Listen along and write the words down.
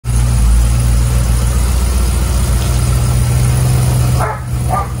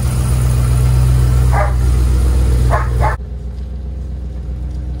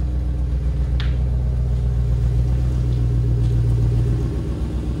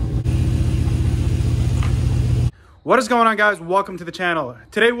What is going on, guys? Welcome to the channel.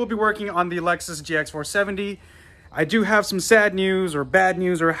 Today we'll be working on the Lexus GX470. I do have some sad news or bad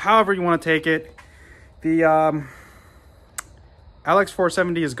news or however you want to take it. The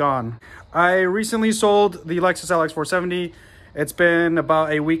LX470 is gone. I recently sold the Lexus LX470. It's been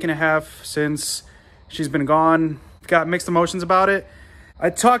about a week and a half since she's been gone. Got mixed emotions about it. I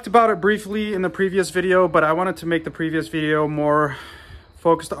talked about it briefly in the previous video, but I wanted to make the previous video more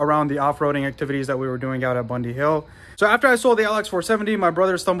focused around the off-roading activities that we were doing out at Bundy Hill. So after I sold the LX470, my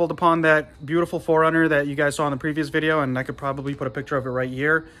brother stumbled upon that beautiful 4Runner that you guys saw in the previous video, and I could probably put a picture of it right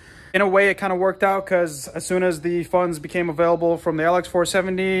here. In a way, it kind of worked out because as soon as the funds became available from the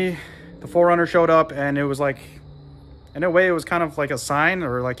LX470, the 4Runner showed up, and it was like, in a way, it was kind of like a sign,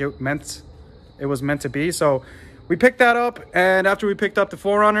 or like it was meant to be. So we picked that up, and after we picked up the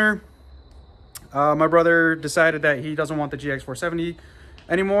 4Runner, my brother decided that he doesn't want the GX470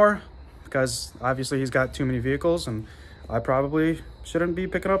 anymore because obviously he's got too many vehicles, and I probably shouldn't be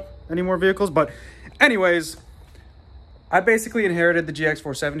picking up any more vehicles. But anyways, I basically inherited the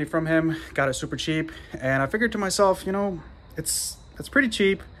GX470 from him, got it super cheap, and I figured to myself, you know, it's pretty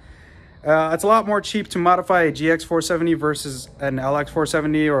cheap. It's a lot more cheap to modify a GX470 versus an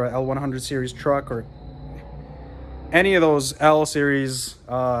LX470 or a L100 series truck or any of those L series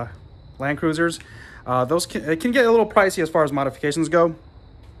Land Cruisers. It can get a little pricey as far as modifications go.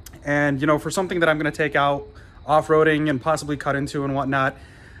 And, you know, for something that I'm going to take out off-roading and possibly cut into and whatnot,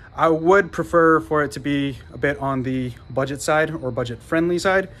 I would prefer for it to be a bit on the budget side or budget-friendly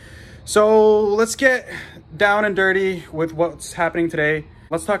side. So let's get down and dirty with what's happening today.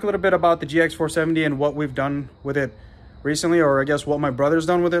 Let's talk a little bit about the GX470 and what we've done with it recently, or I guess what my brother's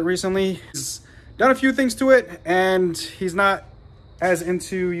done with it recently. He's done a few things to it, and he's not as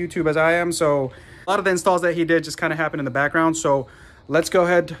into YouTube as I am, so a lot of the installs that he did just kind of happened in the background. So let's go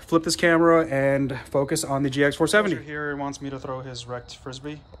ahead, flip this camera, and focus on the GX470. Dozer here wants me to throw his wrecked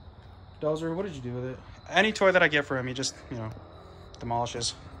Frisbee. Dozer, what did you do with it? Any toy that I get for him, he just, you know,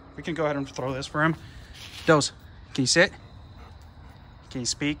 demolishes. We can go ahead and throw this for him. Doze, can you sit? Can you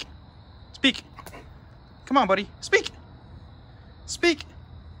speak? Speak. Come on, buddy. Speak. Speak.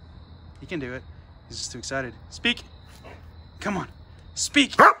 He can do it. He's just too excited. Speak. Come on.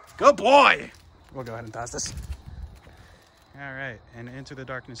 Speak. Good boy. We'll go ahead and toss this. All right, and into the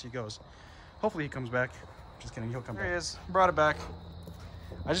darkness he goes. Hopefully he comes back. Just kidding, he'll come back. There he is. Brought it back.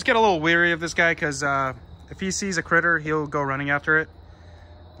 I just get a little weary of this guy because if he sees a critter, he'll go running after it.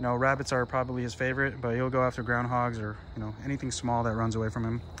 You know, rabbits are probably his favorite, but he'll go after groundhogs or, you know, anything small that runs away from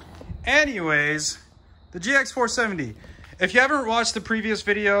him. Anyways, the GX470. If you haven't watched the previous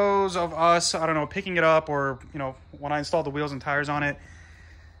videos of us, I don't know, picking it up, or, you know, when I installed the wheels and tires on it,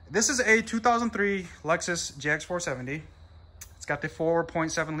 this is a 2003 Lexus GX470. It's got the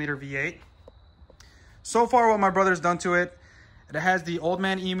 4.7 liter V8. So far, what my brother's done to it, it has the Old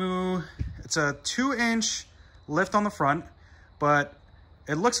Man Emu. It's a 2-inch lift on the front, but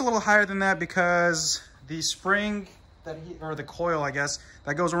it looks a little higher than that because the spring or the coil, I guess,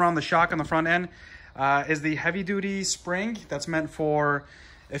 that goes around the shock on the front end is the heavy duty spring that's meant for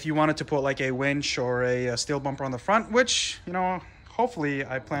if you wanted to put like a winch or a steel bumper on the front, which, you know, hopefully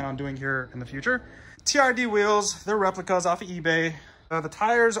I plan on doing here in the future. TRD wheels, they're replicas off of eBay. The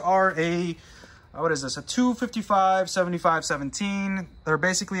tires are a, what is this, a 255 75/17. They're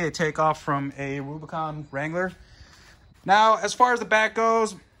basically a takeoff from a Rubicon Wrangler. Now, as far as the back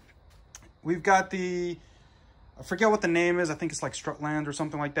goes, we've got the, I forget what the name is. I think it's like Strutland or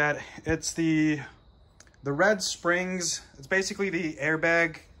something like that. It's the red springs. It's basically the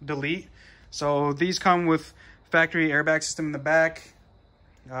airbag delete. So these come with factory airbag system in the back.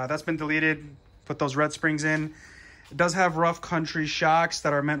 That's been deleted. Put those red springs in. It does have rough country shocks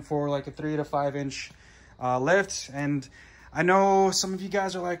that are meant for like a 3 to 5 inch lift. And I know some of you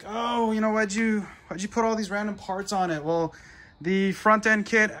guys are like, oh, you know, why'd you put all these random parts on it? Well, the front end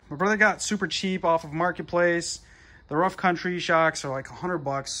kit, my brother got super cheap off of Marketplace. The rough country shocks are like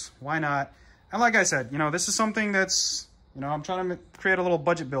 $100. Why not? And like I said, you know, this is something that's, you know, I'm trying to create a little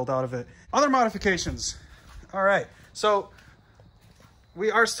budget build out of it. Other modifications. All right, so we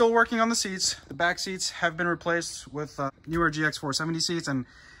are still working on the seats. The back seats have been replaced with newer GX470 seats, and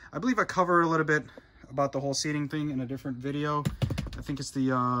I believe I cover a little bit about the whole seating thing in a different video. I think it's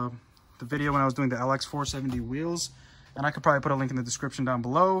the video when I was doing the LX470 wheels, and I could probably put a link in the description down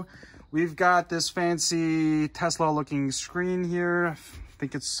below. We've got this fancy Tesla-looking screen here. I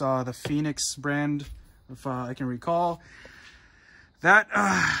think it's the Phoenix brand, if I can recall. That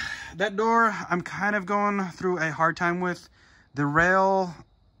door, I'm kind of going through a hard time with. The rail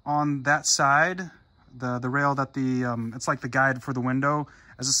on that side, the rail that it's like the guide for the window.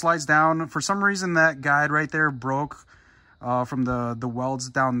 As it slides down, for some reason that guide right there broke from the welds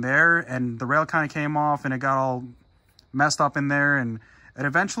down there, and the rail kind of came off and it got all messed up in there, and it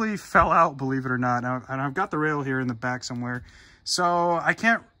eventually fell out, believe it or not. And I've got the rail here in the back somewhere. So I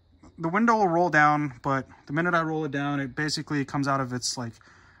can't, the window will roll down, but the minute I roll it down, it basically comes out of its like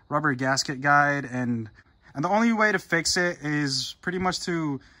rubber gasket guide. And the only way to fix it is pretty much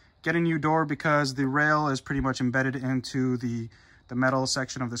to get a new door, because the rail is pretty much embedded into the metal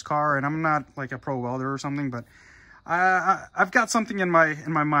section of this car. And I'm not like a pro welder or something, but I've got something in my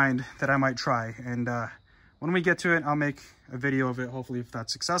mind that I might try. And when we get to it, I'll make a video of it, hopefully, if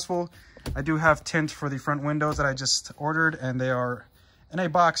that's successful. I do have tint for the front windows that I just ordered, and they are in a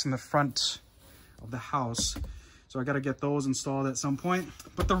box in the front of the house. So I got to get those installed at some point.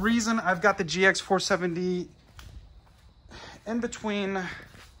 But the reason I've got the GX470 in between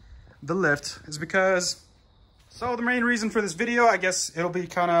the lift is because, so the main reason for this video, I guess it'll be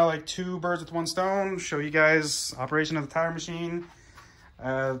kind of like two birds with one stone, show you guys operation of the tire machine.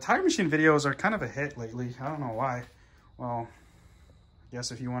 Tire machine videos are kind of a hit lately. I don't know why. Well, I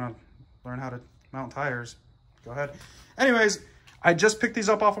guess if you want to learn how to mount tires, go ahead. Anyways, I just picked these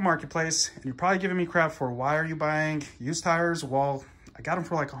up off of Marketplace, and you're probably giving me crap for, why are you buying used tires? Well, I got them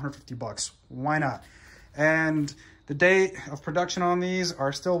for like 150 bucks. Why not? And the date of production on these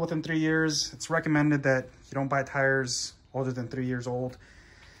are still within 3 years. It's recommended that you don't buy tires older than 3 years old.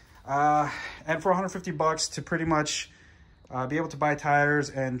 And for 150 bucks to pretty much be able to buy tires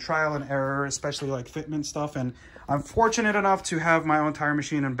and trial and error, especially like fitment stuff. And I'm fortunate enough to have my own tire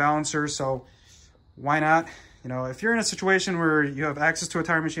machine and balancer, so why not? You know, if you're in a situation where you have access to a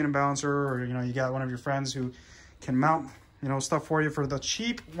tire machine and balancer, or, you know, you got one of your friends who can mount, you know, stuff for you for the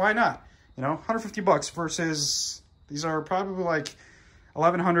cheap, why not? You know, 150 bucks versus these are probably like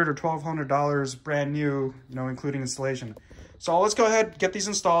 $1,100 or $1,200 brand new, you know, including installation. So let's go ahead, get these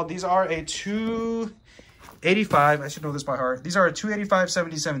installed. These are a 285, I should know this by heart. These are a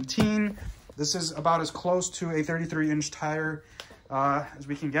 285/70/17. This is about as close to a 33-inch tire as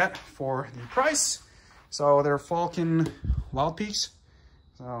we can get for the price. So they're Falcon Wild Peaks.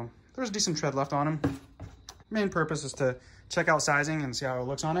 So there's a decent tread left on them. Main purpose is to check out sizing and see how it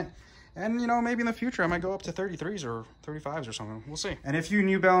looks on it. And, you know, maybe in the future I might go up to 33s or 35s or something. We'll see. And if you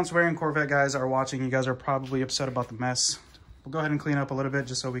New Balance wearing Corvette guys are watching, you guys are probably upset about the mess. We'll go ahead and clean up a little bit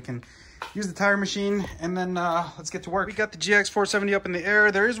just so we can use the tire machine, and then let's get to work. We got the GX470 up in the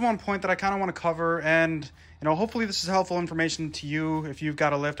air. There is one point that I kind of want to cover, and, you know, hopefully this is helpful information to you if you've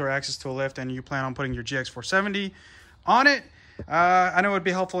got a lift or access to a lift and you plan on putting your GX470 on it. I know it would be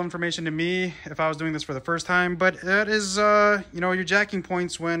helpful information to me if I was doing this for the first time, but that is, you know, your jacking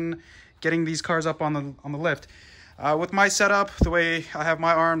points when getting these cars up on the lift. With my setup, the way I have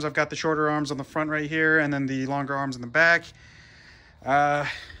my arms, I've got the shorter arms on the front right here, and then the longer arms in the back. On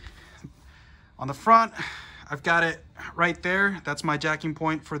the front, I've got it right there. That's my jacking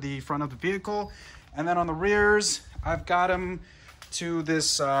point for the front of the vehicle. And then on the rears, I've got them to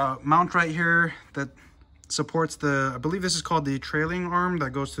this mount right here that supports the, I believe this is called the trailing arm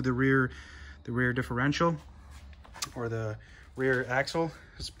that goes to the rear differential, or the rear axle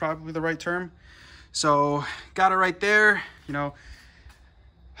is probably the right term. So got it right there. You know,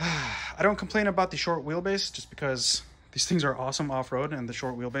 I don't complain about the short wheelbase just because these things are awesome off-road, and the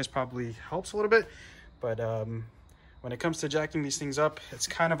short wheelbase probably helps a little bit. But when it comes to jacking these things up, it's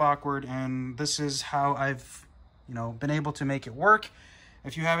kind of awkward, and this is how I've, you know, been able to make it work.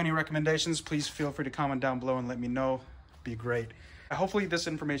 If you have any recommendations, please feel free to comment down below and let me know. It'd be great. Hopefully this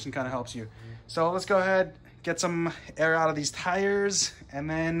information kind of helps you. So let's go ahead, get some air out of these tires, and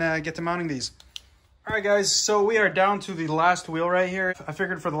then get to mounting these. All right, guys, so we are down to the last wheel right here. I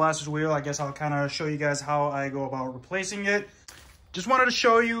figured for the last wheel, I guess I'll kind of show you guys how I go about replacing it. Just wanted to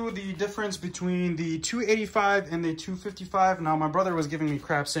show you the difference between the 285 and the 255. Now, my brother was giving me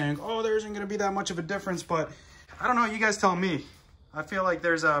crap saying, oh, there isn't going to be that much of a difference, but I don't know, you guys tell me. I feel like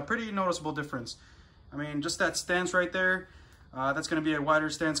there's a pretty noticeable difference. I mean, just that stance right there, that's going to be a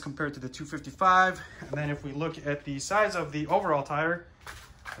wider stance compared to the 255. And then if we look at the size of the overall tire,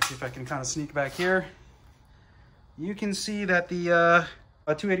 let's see if I can kind of sneak back here. You can see that the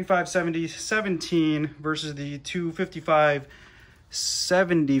 285/70/17 versus the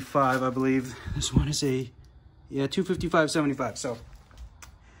 255/75, I believe. This one is a, yeah, 255/75. So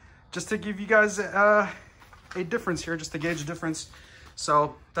just to give you guys a difference here, just to gauge the difference.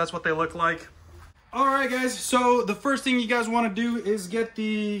 So that's what they look like. All right, guys. So the first thing you guys want to do is get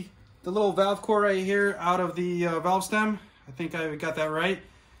the little valve core right here out of the valve stem. I think I got that right.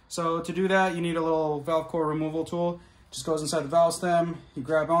 So to do that, you need a little valve core removal tool. Just goes inside the valve stem. You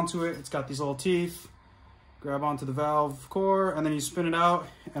grab onto it. It's got these little teeth. grab onto the valve core, and then you spin it out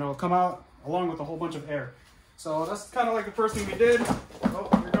and it'll come out along with a whole bunch of air. So that's kind of like the first thing we did. Oh,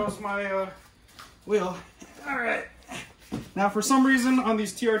 here goes my wheel. All right. Now for some reason on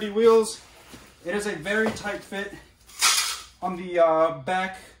these TRD wheels, it is a very tight fit on the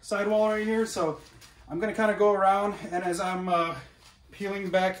back sidewall right here. So I'm gonna kind of go around, and as I'm peeling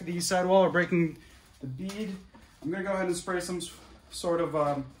back the sidewall or breaking the bead, I'm gonna go ahead and spray some sort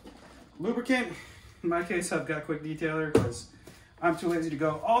of lubricant. In my case, I've got Quick Detailer because I'm too lazy to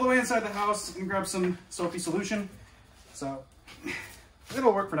go all the way inside the house and grab some soapy solution. So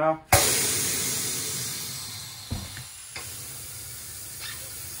it'll work for now.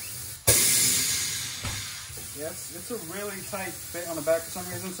 Yes, it's a really tight fit on the back for some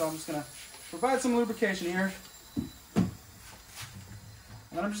reason, so I'm just gonna provide some lubrication here. And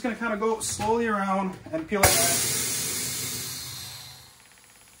then I'm just gonna kind of go slowly around and peel it back.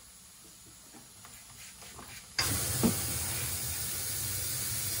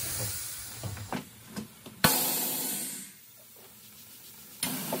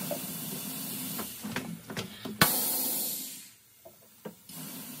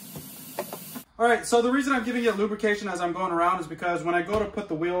 All right, so the reason I'm giving it lubrication as I'm going around is because when I go to put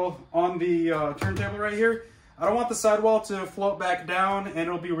the wheel on the turntable right here, I don't want the sidewall to float back down, and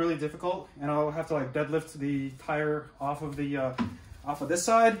it'll be really difficult, and I'll have to like deadlift the tire off of this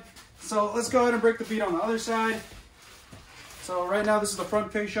side. So let's go ahead and break the bead on the other side. So right now this is the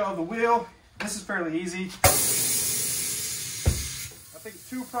front fascia of the wheel. This is fairly easy. I think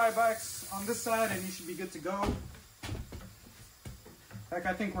 2 pry backs on this side and you should be good to go. Heck,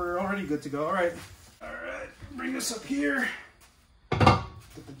 I think we're already good to go. All right, bring this up here.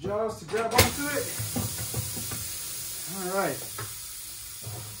 Get the jaws to grab onto it. All right.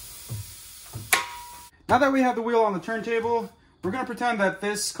 Now that we have the wheel on the turntable, we're gonna pretend that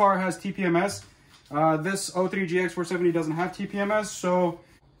this car has TPMS. This 03 GX470 doesn't have TPMS, so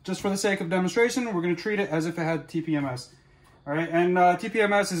just for the sake of demonstration, we're gonna treat it as if it had TPMS. All right, and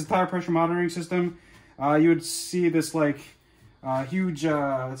TPMS is a tire pressure monitoring system. You would see this like huge,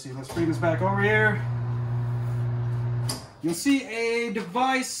 let's see, let's bring this back over here. You'll see a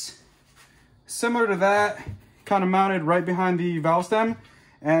device similar to that, kind of mounted right behind the valve stem.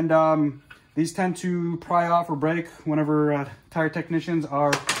 And these tend to pry off or break whenever tire technicians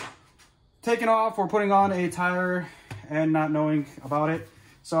are taking off or putting on a tire and not knowing about it.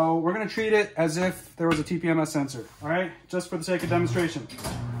 So we're gonna treat it as if there was a TPMS sensor, all right? Just for the sake of demonstration.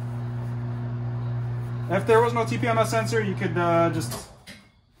 If there was no TPMS sensor, you could just,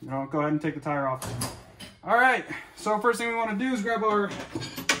 go ahead and take the tire off. All right, so first thing we want to do is grab our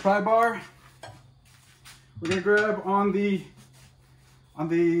pry bar. We're gonna grab on the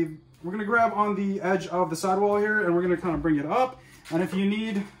edge of the sidewall here, and we're gonna kind of bring it up. And if you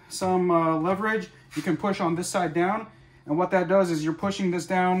need some leverage, you can push on this side down. And what that does is you're pushing this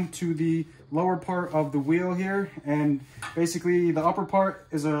down to the lower part of the wheel here, and basically the upper part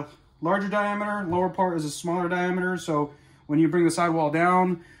is a larger diameter, lower part is a smaller diameter. So when you bring the sidewall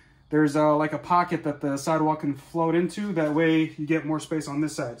down, there's like a pocket that the sidewall can float into. That way you get more space on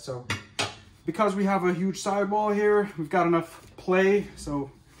this side. So because we have a huge sidewall here, we've got enough play.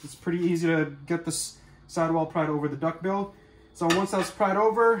 So it's pretty easy to get this sidewall pried over the duckbill. So once that's pried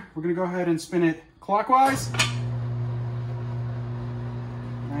over, we're gonna go ahead and spin it clockwise.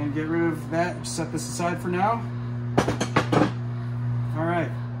 And get rid of that, just set this aside for now. All right.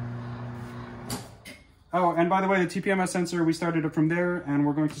 Oh, and by the way, the TPMS sensor, we started it from there, and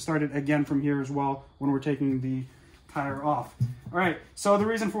we're going to start it again from here as well when we're taking the tire off. All right, so the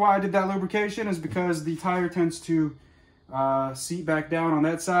reason for why I did that lubrication is because the tire tends to seat back down on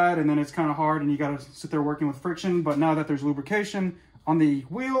that side, and then it's kind of hard, and you got to sit there working with friction. But now that there's lubrication on the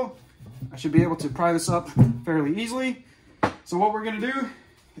wheel, I should be able to pry this up fairly easily. So what we're going to do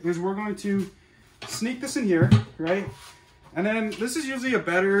is we're going to sneak this in here, right? And then this is usually a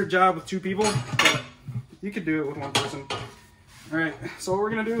better job with 2 people, but you could do it with 1 person. All right, so what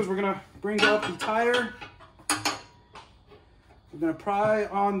we're gonna do is we're gonna bring up the tire. We're gonna pry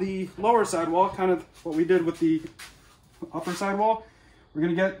on the lower sidewall, kind of what we did with the upper sidewall. We're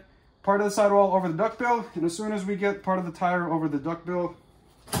gonna get part of the sidewall over the duckbill, and as soon as we get part of the tire over the duckbill,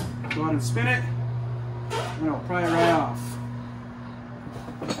 go ahead and spin it, and it'll pry it right off.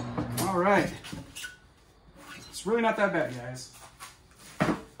 All right. It's really not that bad, guys.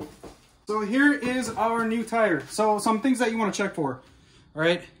 So here is our new tire. So some things that you want to check for. All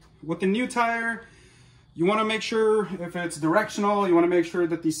right, with the new tire, you want to make sure if it's directional, you want to make sure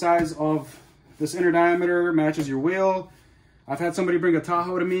that the size of this inner diameter matches your wheel. I've had somebody bring a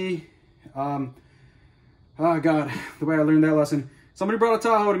Tahoe to me. Oh God, the way I learned that lesson. somebody brought a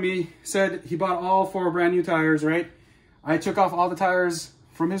Tahoe to me, said he bought all 4 brand new tires, right? I took off all the tires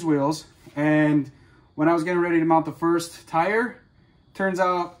from his wheels, and when I was getting ready to mount the first tire, turns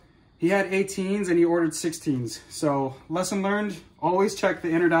out he had 18s and he ordered 16s. So lesson learned, always check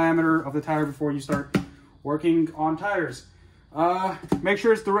the inner diameter of the tire before you start working on tires. Make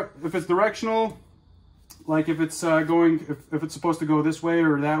sure if it's directional, like if it's if it's supposed to go this way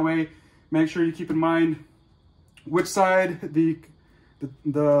or that way, make sure you keep in mind which side the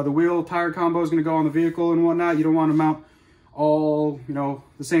wheel tire combo is going to go on the vehicle and whatnot. You don't want to mount all, you know,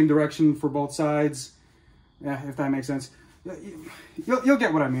 the same direction for both sides. Yeah, if that makes sense. You'll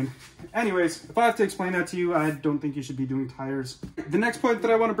get what I mean. Anyways, if I have to explain that to you, I don't think you should be doing tires. The next point that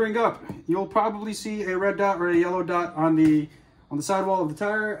I want to bring up, you'll probably see a red dot or a yellow dot on the sidewall of the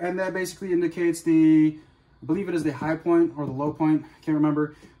tire, and that basically indicates I believe it is the high point or the low point, I can't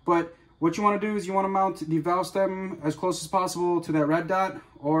remember. But what you want to do is you want to mount the valve stem as close as possible to that red dot,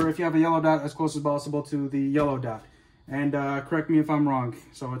 or if you have a yellow dot, as close as possible to the yellow dot. And correct me if I'm wrong.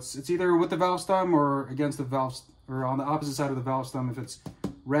 So it's either with the valve stem or against the valve, or on the opposite side of the valve stem if it's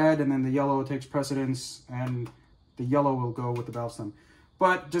red, and then the yellow takes precedence and the yellow will go with the valve stem.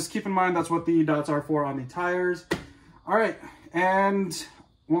 But just keep in mind that's what the dots are for on the tires. All right, and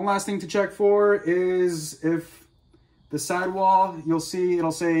one last thing to check for is if the sidewall, you'll see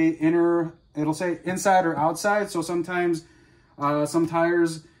it'll say inside or outside. So sometimes some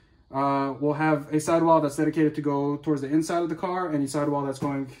tires will have a sidewall that's dedicated to go towards the inside of the car, and a sidewall that's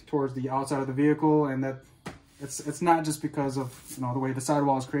going towards the outside of the vehicle, and that it's not just because of, you know, the way the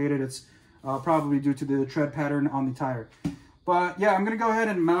sidewall is created. It's probably due to the tread pattern on the tire. But yeah, I'm gonna go ahead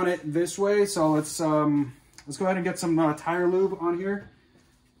and mount it this way. So let's go ahead and get some tire lube on here.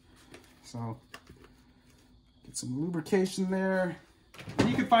 So get some lubrication there. And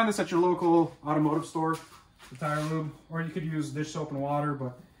you can find this at your local automotive store, the tire lube, or you could use dish soap and water.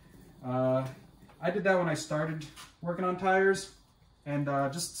 But I did that when I started working on tires, and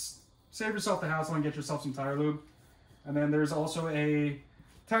just save yourself the hassle and get yourself some tire lube. And then there's also a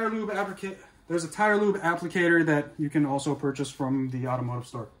tire lube applicator. There's a tire lube applicator that you can also purchase from the automotive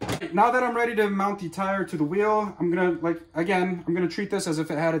store. Now that I'm ready to mount the tire to the wheel, I'm gonna treat this as if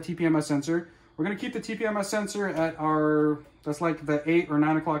it had a TPMS sensor. We're gonna keep the TPMS sensor at that's like the 8 or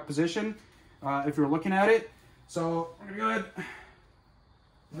 9 o'clock position, if you're looking at it. So I'm gonna go ahead,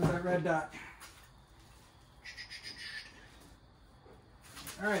 there's that red dot.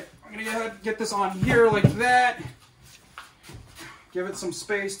 All right, I'm gonna go ahead and get this on here like that. Give it some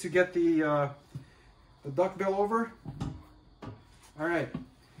space to get the duckbill over. All right,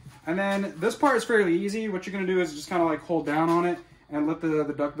 and then this part is fairly easy. What you're gonna do is just kind of like hold down on it and let the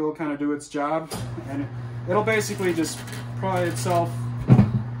duckbill kind of do its job, and it'll basically just pry itself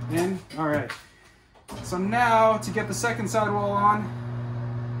in. All right, so now to get the second sidewall on,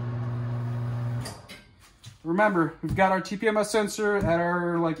 remember, we've got our TPMS sensor at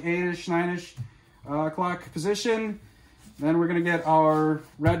our like 8-ish, 9-ish o'clock position. Then we're gonna get our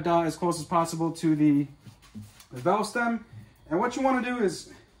red dot as close as possible to the valve stem. And what you wanna do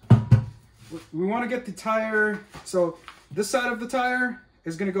is, we wanna get the tire, so this side of the tire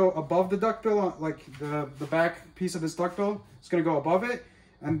is gonna go above the duckbill, like the back piece of this duckbill is gonna go above it.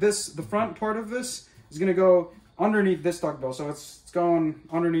 And the front part of this is gonna go underneath this duckbill. So it's going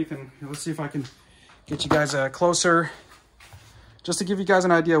underneath, and let's see if I can get you guys closer, just to give you guys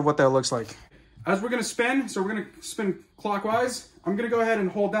an idea of what that looks like. As we're gonna spin, so we're gonna spin clockwise, I'm gonna go ahead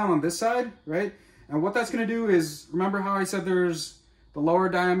and hold down on this side, right? And what that's gonna do is, remember how I said the lower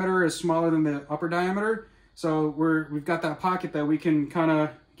diameter is smaller than the upper diameter? So we've got that pocket that we can kind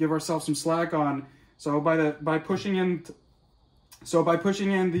of give ourselves some slack on. So by pushing in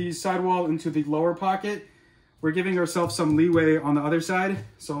the sidewall into the lower pocket, we're giving ourselves some leeway on the other side.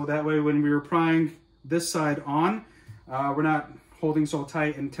 So that way when we were prying this side on, we're not holding so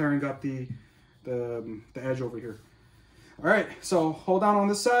tight and tearing up the edge over here. All right, so hold down on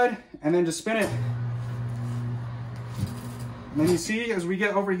this side and then just spin it. And then you see as we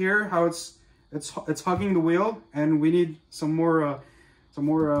get over here how it's hugging the wheel, and we need some more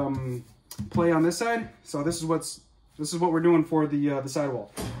play on this side. So this is what we're doing for the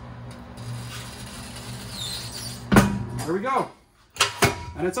sidewall. There we go,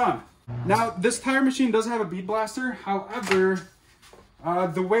 and it's on. Now this tire machine does have a bead blaster. However,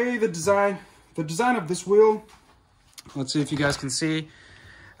 the design of this wheel, let's see if you guys can see.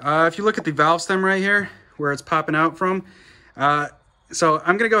 If you look at the valve stem right here, where it's popping out from, so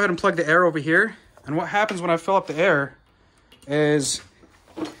I'm gonna go ahead and plug the air over here. And what happens when I fill up the air is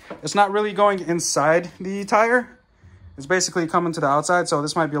it's not really going inside the tire. It's basically coming to the outside. So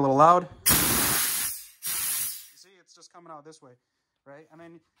this might be a little loud. You see, it's just coming out this way. right? I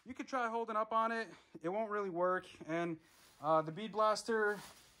mean, you could try holding up on it. It won't really work. And the bead blaster,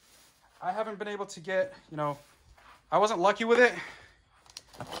 I haven't been able to get, you know, I wasn't lucky with it.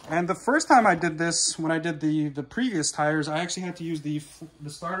 And the first time I did this, when I did the previous tires, I actually had to use the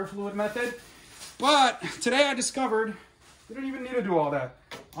starter fluid method. But today I discovered you don't even need to do all that.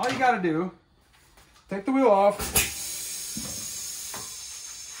 All you got to do, take the wheel off,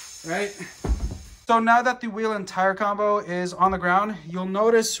 right? So now that the wheel and tire combo is on the ground, you'll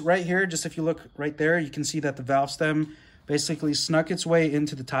notice right here, just if you look right there, you can see that the valve stem basically snuck its way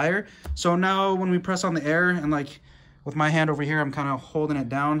into the tire. So now when we press on the air and like with my hand over here, I'm kind of holding it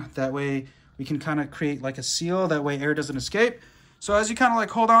down. That way we can kind of create like a seal. That way air doesn't escape. So as you kind of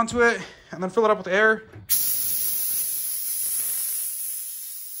like hold on to it and then fill it up with air.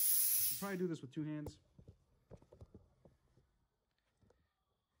 You probably do this with two hands.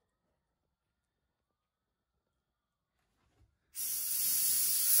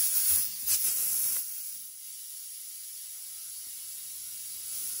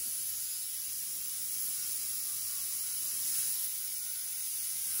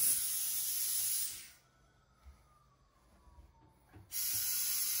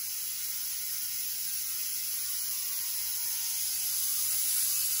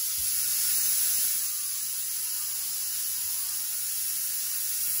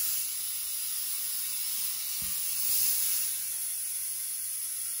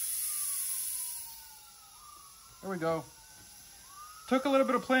 There we go. Took a little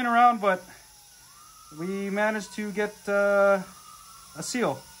bit of playing around, but we managed to get a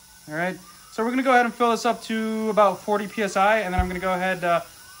seal. All right. So we're going to go ahead and fill this up to about 40 PSI, and then I'm going to go ahead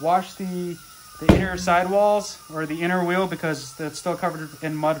wash the inner sidewalls or the inner wheel because it's still covered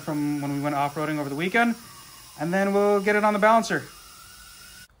in mud from when we went off-roading over the weekend. And then we'll get it on the balancer.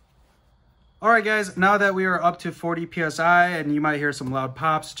 All right, guys, now that we are up to 40 PSI, and you might hear some loud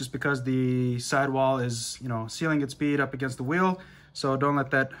pops just because the sidewall is, you know, sealing its bead up against the wheel. So don't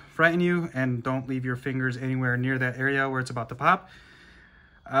let that frighten you, and don't leave your fingers anywhere near that area where it's about to pop.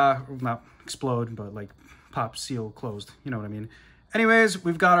 Not explode, but like pop, seal, closed. You know what I mean? Anyways,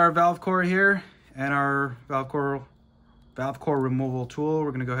 we've got our valve core here and our valve core removal tool.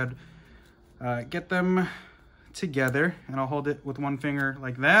 We're gonna go ahead, get them together, and I'll hold it with one finger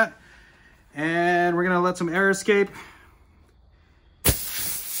like that. And we're gonna let some air escape. All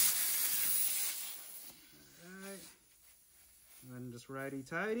right. And then just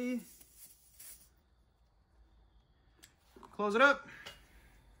righty-tighty. Close it up.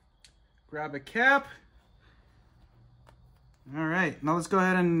 Grab a cap. All right, now let's go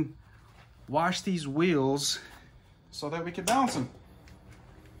ahead and wash these wheels so that we can balance them.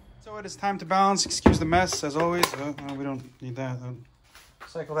 So it is time to balance. Excuse the mess, as always. We don't need that.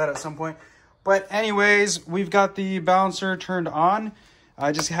 Cycle that at some point. But anyways, we've got the balancer turned on.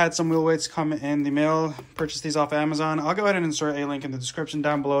 I just had some wheel weights come in the mail. Purchased these off Amazon. I'll go ahead and insert a link in the description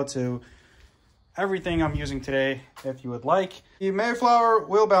down below to everything I'm using today if you would like. The Mayflower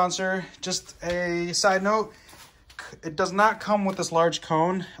wheel balancer, just a side note, it does not come with this large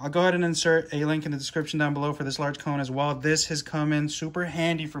cone. I'll go ahead and insert a link in the description down below for this large cone as well. This has come in super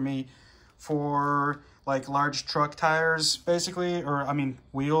handy for me for like large truck tires, basically, or I mean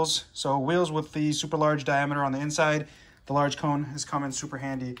wheels. So wheels with the super large diameter on the inside, the large cone has come in super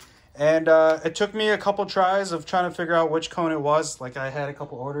handy. And it took me a couple tries of trying to figure out which cone it was. Like I had a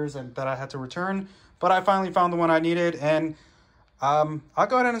couple orders that I had to return, but I finally found the one I needed. And I'll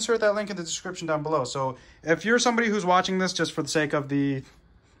go ahead and insert that link in the description down below. So if you're somebody who's watching this just for the sake of the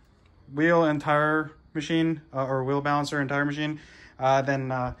wheel and tire machine, or wheel balancer and tire machine,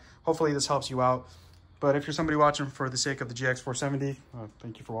 then hopefully this helps you out. But if you're somebody watching for the sake of the GX470,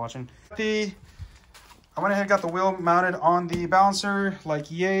 thank you for watching. I went ahead and got the wheel mounted on the balancer,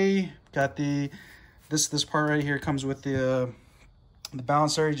 like yay. Got this part right here comes with the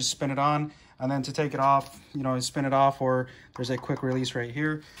balancer. You just spin it on, and then to take it off, you know, you spin it off, or there's a quick release right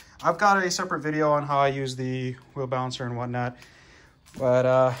here. I've got a separate video on how I use the wheel balancer and whatnot.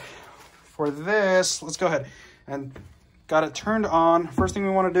 But for this, let's go ahead and got it turned on. First thing we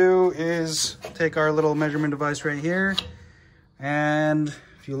want to do is take our little measurement device right here, and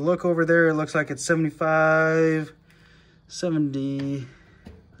if you look over there, it looks like it's 75, 70.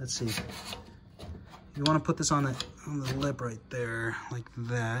 Let's see. You want to put this on the lip right there, like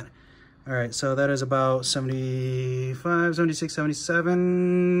that. All right, so that is about 75, 76,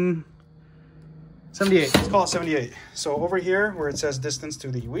 77, 78. Let's call it 78. So over here, where it says distance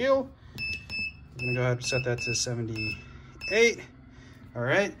to the wheel, I'm gonna go ahead and set that to 78. All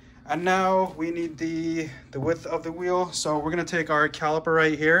right. And now we need the width of the wheel. So we're gonna take our caliper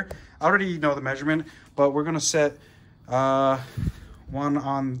right here. I already know the measurement, but we're gonna set one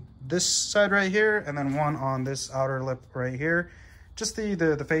on this side right here, and then one on this outer lip right here, just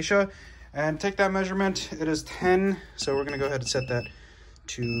the fascia. And take that measurement. It is 10, so we're gonna go ahead and set that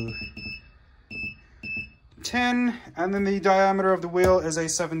to 10, and then the diameter of the wheel is a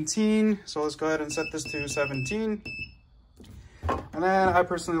 17, so let's go ahead and set this to 17. And then I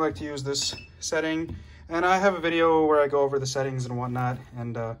personally like to use this setting, and I have a video where I go over the settings and whatnot,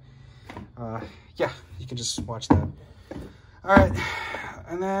 and yeah, you can just watch that. All right,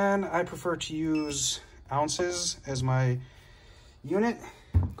 and then I prefer to use ounces as my unit.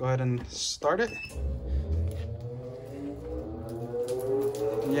 Go ahead and start it.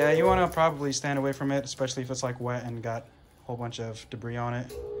 Yeah, you want to probably stand away from it, especially if it's like wet and got a whole bunch of debris on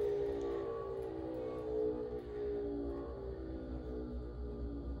it.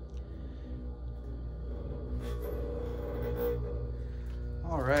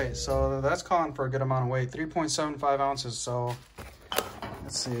 All right, so that's calling for a good amount of weight, 3.75 ounces. So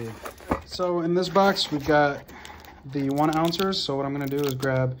let's see. So in this box, we've got the 1 ounces. So what I'm gonna do is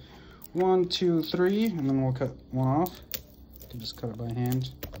grab 1, 2, 3, and then we'll cut one off. You can just cut it by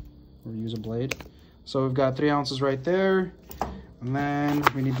hand or use a blade. So we've got 3 ounces right there. And then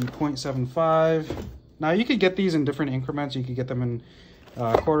we need the 0.75. Now you could get these in different increments. You could get them in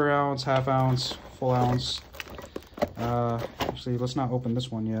quarter ounce, half ounce, full ounce. Actually, let's not open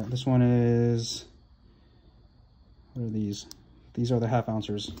this one yet. This one is, what are these? These are the half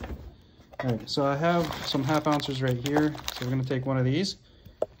ounces. All right, so I have some half ounces right here. So we're gonna take one of these,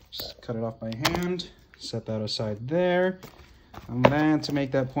 just cut it off by hand, set that aside there. And then to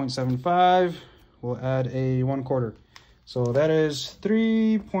make that 0.75, we'll add a 1/4. So that is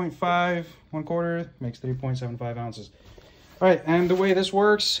 3.5, 1/4 makes 3.75 ounces. All right, and the way this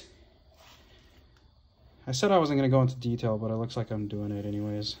works, I said I wasn't gonna go into detail, but it looks like I'm doing it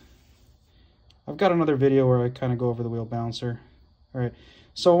anyways. I've got another video where I kind of go over the wheel balancer. All right,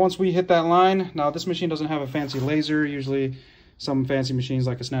 so once we hit that line, now this machine doesn't have a fancy laser. Usually some fancy machines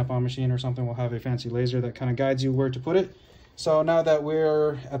like a snap-on machine or something will have a fancy laser that kind of guides you where to put it. So now that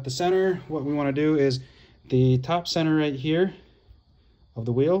we're at the center, what we want to do is the top center right here of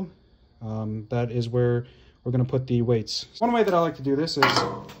the wheel, that is where we're going to put the weights. One way that I like to do this is,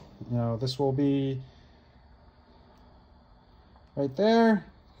 you know, this will be right there,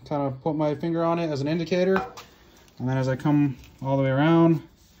 kind of put my finger on it as an indicator, and then as I come all the way around,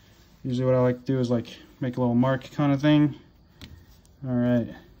 usually what I like to do is like make a little mark kind of thing. All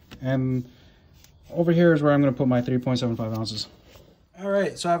right, and over here is where I'm going to put my 3.75 ounces. All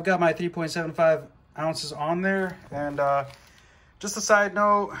right, so I've got my 3.75 ounces on there, and just a side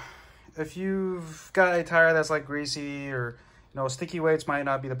note, if you've got a tire that's like greasy, or you know, sticky weights might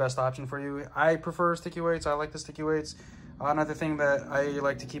not be the best option for you. I prefer sticky weights. I like the sticky weights. Another thing that I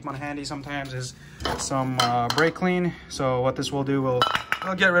like to keep on handy sometimes is some brake clean. So what this will do, will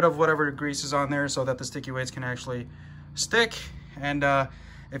get rid of whatever grease is on there so that the sticky weights can actually stick. And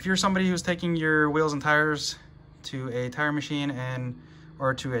if you're somebody who's taking your wheels and tires to a tire machine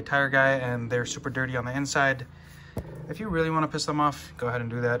or to a tire guy and they're super dirty on the inside, if you really want to piss them off, go ahead and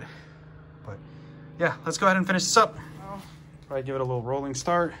do that. But yeah, let's go ahead and finish this up. Probably give it a little rolling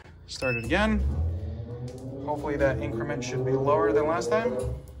start. Start it again. Hopefully that increment should be lower than last time.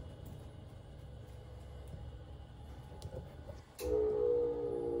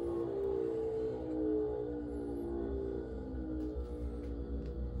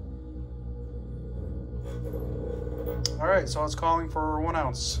 All right, so it's calling for 1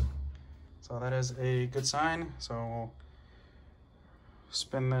 ounce. So that is a good sign. So we'll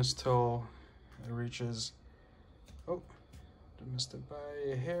spin this till it reaches, oh, missed it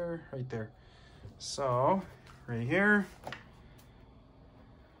by a hair right there. So right here,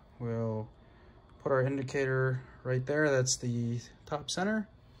 we'll put our indicator right there. That's the top center.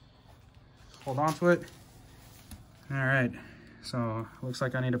 Hold on to it. All right, so it looks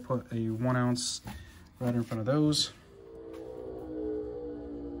like I need to put a 1 ounce right in front of those.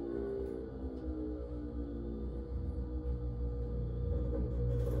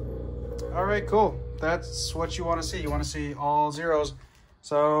 All right, cool. That's what you want to see. You want to see all zeros.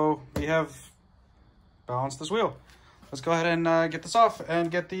 So we have balanced this wheel. Let's go ahead and get this off and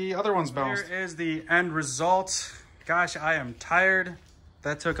get the other ones balanced. Here is the end result. Gosh, I am tired.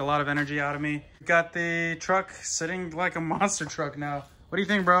 That took a lot of energy out of me. Got the truck sitting like a monster truck now. What do you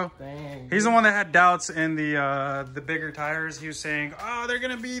think, bro? Dang. He's the one that had doubts in the bigger tires. He was saying, oh, they're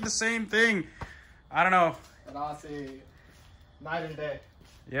gonna be the same thing. I don't know. And honestly, night and day.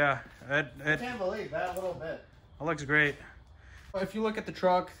 Yeah. I can't believe that little bit. It looks great. If you look at the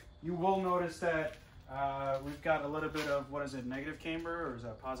truck, you will notice that we've got a little bit of, what is it, negative camber, or is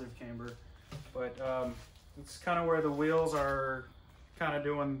that positive camber? But it's kind of where the wheels are kind of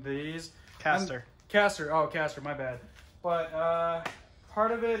doing these. Caster. Caster, my bad. But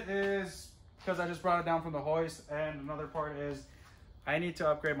part of it is because I just brought it down from the hoist, and another part is I need to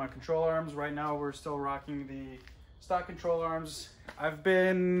upgrade my control arms. Right now we're still rocking the stock control arms. I've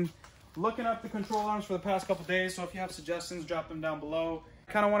been looking up the control arms for the past couple days, so if you have suggestions, drop them down below.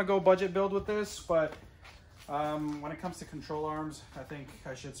 I kind of want to go budget build with this, but when it comes to control arms, I think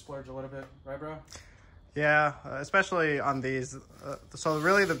I should splurge a little bit, right, bro? Yeah, especially on these. So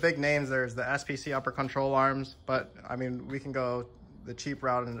really the big names, there's the SPC upper control arms, but I mean, we can go the cheap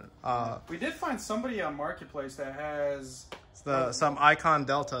route. And we did find somebody on Marketplace that has some Icon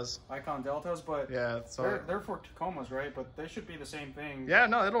Deltas. Icon Deltas, but yeah, so they're for Tacomas, right? But they should be the same thing. Yeah,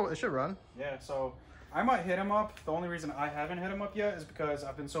 no, it should run. Yeah, so I might hit him up. The only reason I haven't hit him up yet is because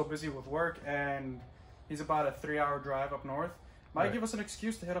I've been so busy with work, and he's about a 3-hour drive up north. Might give us an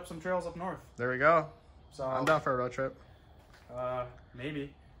excuse to hit up some trails up north. There we go. So I'm down for a road trip.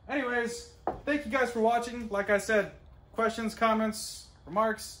 Maybe. Anyways, thank you guys for watching. Like I said, questions, comments,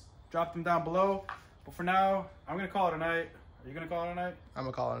 remarks, drop them down below. But for now, I'm going to call it a night. Are you going to call it a night? I'm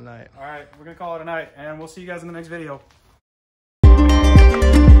going to call it a night. All right, we're going to call it a night, and we'll see you guys in the next video.